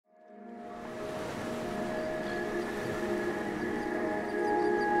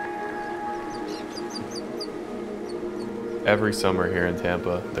Every summer here in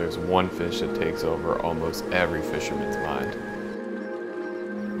Tampa, there's one fish that takes over almost every fisherman's mind.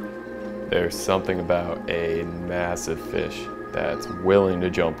 There's something about a massive fish that's willing to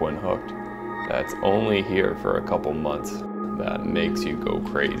jump when hooked, that's only here for a couple months, that makes you go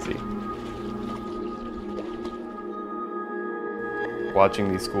crazy.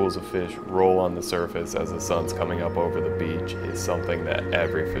 Watching these schools of fish roll on the surface as the sun's coming up over the beach is something that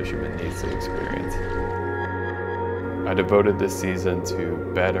every fisherman needs to experience. I devoted this season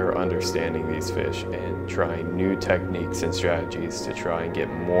to better understanding these fish and trying new techniques and strategies to try and get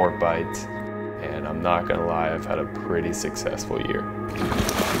more bites, and I'm not gonna lie, I've had a pretty successful year.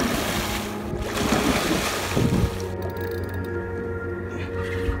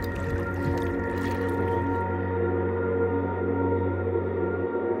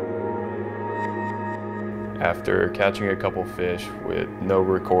 After catching a couple fish with no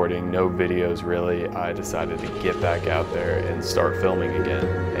recording, no videos really, I decided to get back out there and start filming again,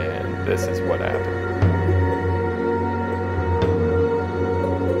 and this is what happened.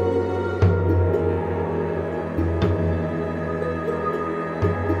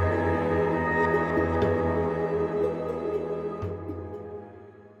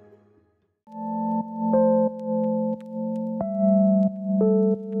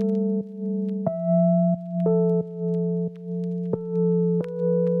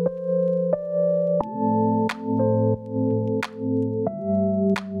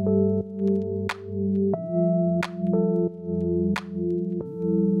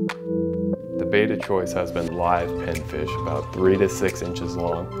 The bait of choice has been live pinfish, about 3 to 6 inches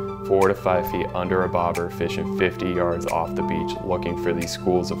long, 4 to 5 feet under a bobber, fishing 50 yards off the beach, looking for these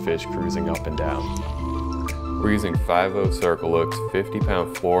schools of fish cruising up and down. We're using 5/0 circle hooks,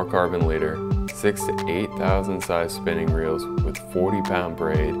 50-pound fluorocarbon leader, 6,000 to 8,000 size spinning reels with 40-pound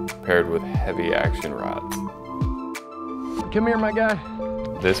braid paired with heavy action rods. Come here, my guy.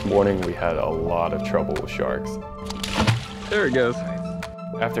 This morning we had a lot of trouble with sharks. There he goes.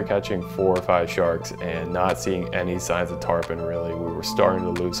 After catching 4 or 5 sharks and not seeing any signs of tarpon really, we were starting to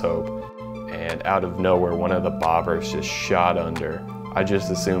lose hope. And out of nowhere, one of the bobbers just shot under. I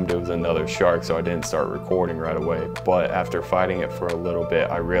just assumed it was another shark, so I didn't start recording right away. But after fighting it for a little bit,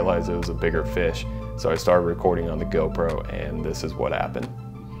 I realized it was a bigger fish. So I started recording on the GoPro, and this is what happened.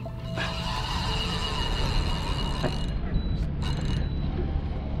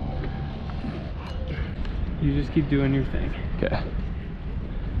 You just keep doing your thing. Okay.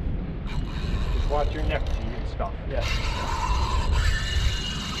 Watch your neck teeth and stuff. Yeah.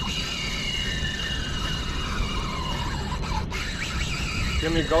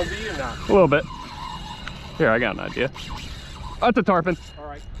 Give me a go bee or not? A little bit. Here, I got an idea. That's a tarpon. All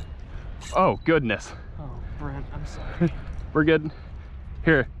right. Oh, goodness. Oh, Brent, I'm sorry. We're good.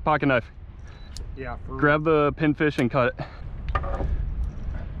 Here, pocket knife. Yeah. Grab the pinfish and cut it.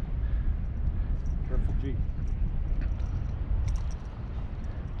 Careful, G.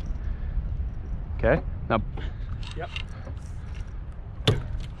 Okay, now. Yep. Good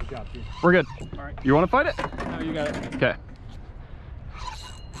job, G. We're good. All right. You want to fight it? No, you got it. Okay.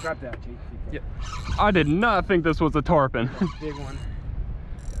 Grab that, G. Yep. I did not think this was a tarpon. Big one.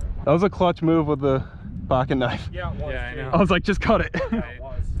 That was a clutch move with the pocket knife. Yeah, it was. Yeah, I know. I was like, just cut it. I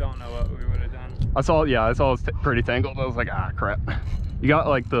don't know what we would have done. I saw it was pretty tangled. I was like, ah, crap. You got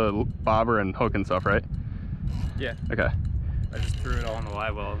like the bobber and hook and stuff, right? Yeah. Okay. I just threw it all in the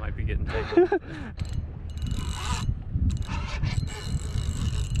live well. It might be getting tangled.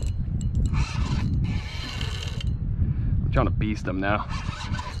 I'm trying to beast him now.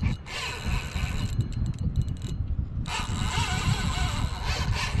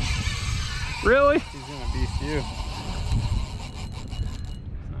 Really? He's gonna beast you.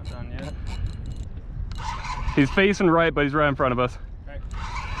 It's not done yet. He's facing right, but he's right in front of us. Okay.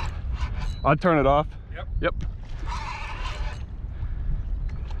 I'd turn it off. Yep. Yep.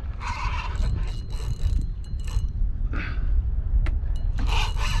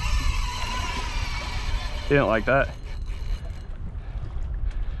 He didn't like that.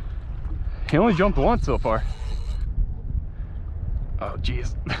 He only jumped once so far. Oh,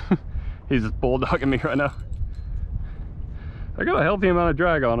 jeez. He's just bulldogging me right now. I got a healthy amount of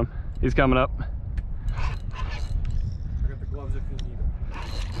drag on him. He's coming up. I got the gloves if you need them.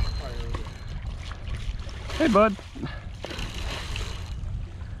 Hey, bud.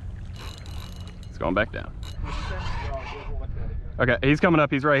 It's going back down. Okay, he's coming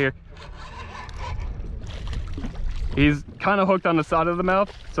up. He's right here. He's kind of hooked on the side of the mouth,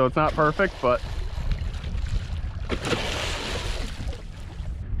 so it's not perfect, but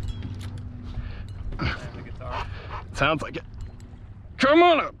sounds like it. Come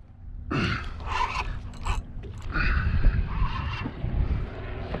on up.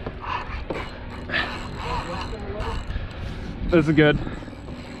 this is good.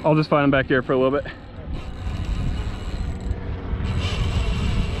 I'll just find him back here for a little bit.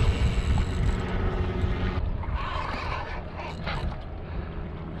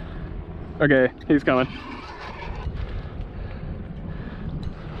 Okay, he's coming.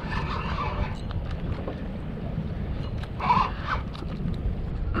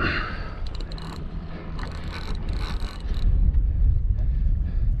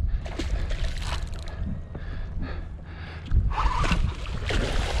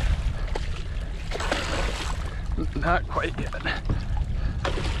 Not quite yet.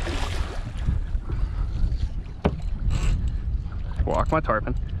 Walk my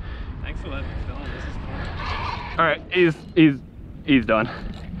tarpon. Thanks for letting me film. This is cool. All right, he's done.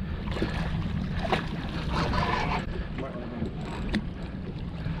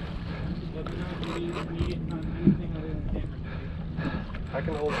 I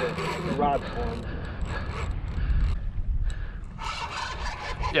can hold the rod for him.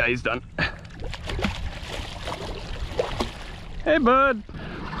 Yeah, he's done. Hey, bud.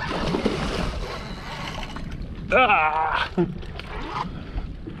 Ah.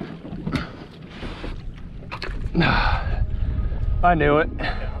 I knew it.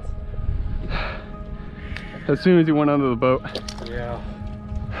 As soon as he went under the boat. Yeah.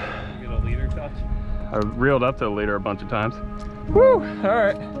 You get a leader touch? I reeled up to the leader a bunch of times. Woo! All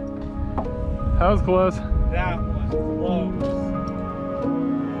right. That was close. That was close.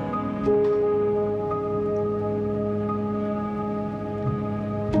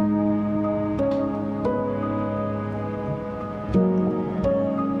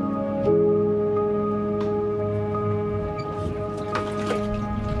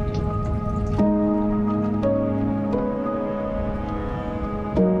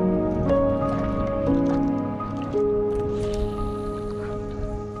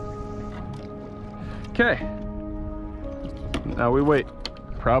 Okay. Now we wait.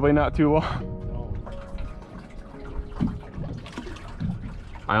 Probably not too long.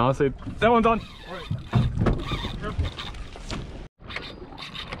 I honestly, that one's on.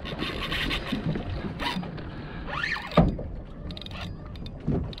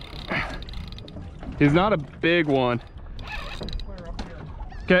 He's not a big one.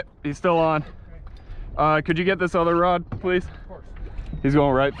 Okay, he's still on. Could you get this other rod, please? Of course. He's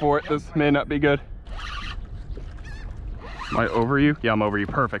going right for it. This may not be good. Am I over you? Yeah, I'm over you.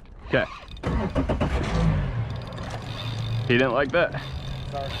 Perfect. Okay. He didn't like that.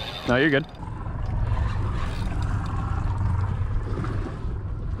 Sorry. No, you're good.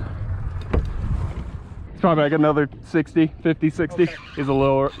 It's probably like another 60, 50, 60. Okay. He's a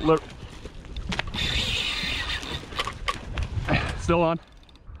little. Still on.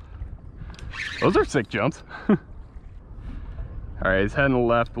 Those are sick jumps. All right, he's heading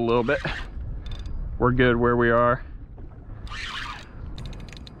left a little bit. We're good where we are.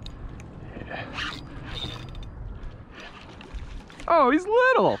 Yeah. Oh, he's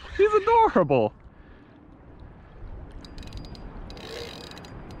little. He's adorable.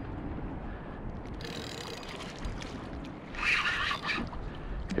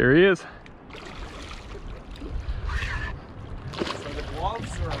 Here he is. So the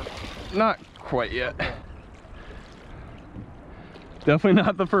gloves are... Not quite yet. Definitely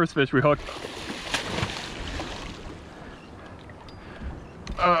not the first fish we hooked.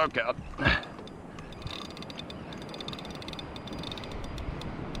 Oh God.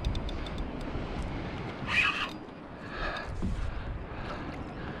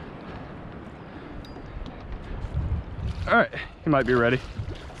 All right, he might be ready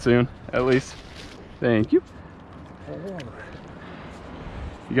soon, at least. Thank you.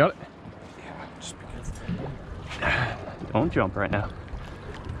 You got it? Yeah, just because... Don't jump right now.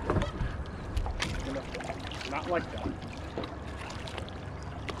 Not like that.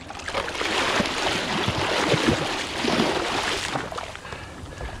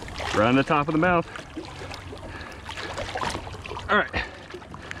 Right on the top of the mouth. All right.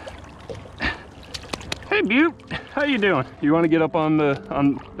 Hey, Butte, how you doing? You want to get up on the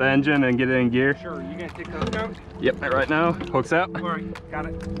engine and get it in gear? Sure, you gonna take the hook out? Yep, right now. Hooks out. All right, got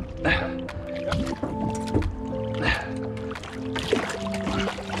it.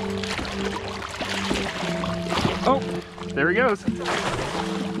 Oh, there he goes.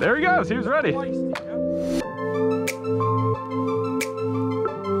 There he goes. He was ready. Twice.